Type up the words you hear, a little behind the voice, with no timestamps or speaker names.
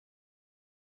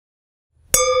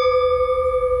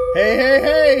Hey, hey,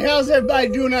 hey, how's everybody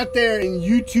doing out there in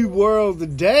YouTube world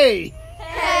today?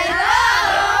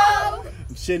 Hello!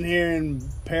 I'm sitting here in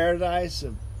paradise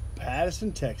of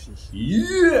Patterson, Texas.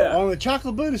 Yeah! On the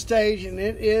Chocolate Buddha stage, and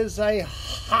it is a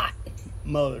hot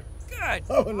mother. Good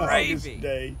Oh, an gravy. August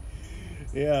day.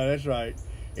 Yeah, that's right.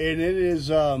 And it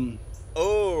is All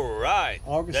right.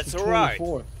 August That's the all right.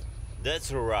 24th.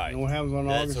 That's all right. You know what happens on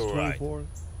That's August all right. 24th?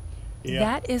 Yeah.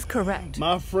 That is correct.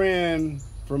 My friend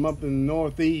from up in the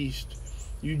Northeast,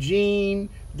 Eugene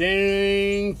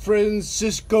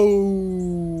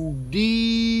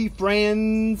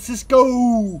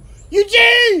DiFrancesco.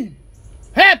 Eugene!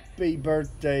 Happy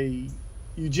birthday,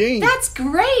 Eugene. That's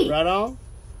great. Right on.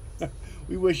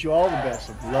 We wish you all the best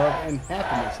of love and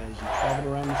happiness as you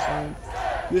travel around the sun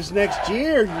this next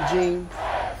year, Eugene.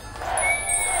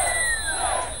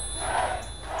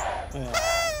 Well,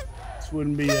 this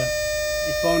wouldn't be a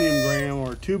euphonium-gram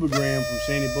or a TubaGram from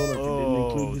Sandy Buller if it didn't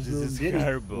include this little ditty.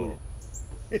 Terrible.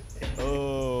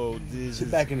 Oh, this Sit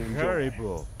is back and enjoy.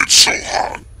 terrible.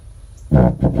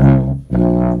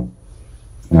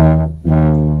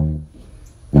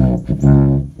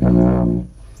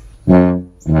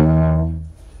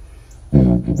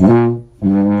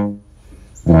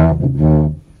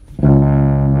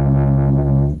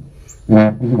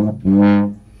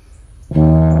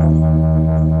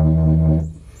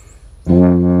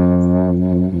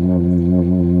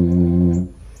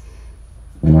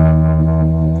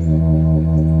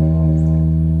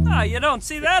 Ah, you don't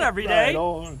see that every day. Right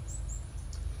on.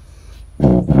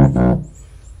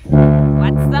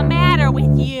 What's the matter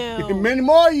with you? Many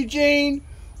more, Eugene.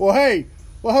 Well, hey,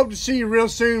 we'll hope to see you real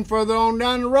soon further on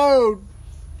down the road.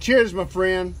 Cheers, my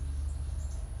friend.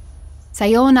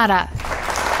 Sayonara.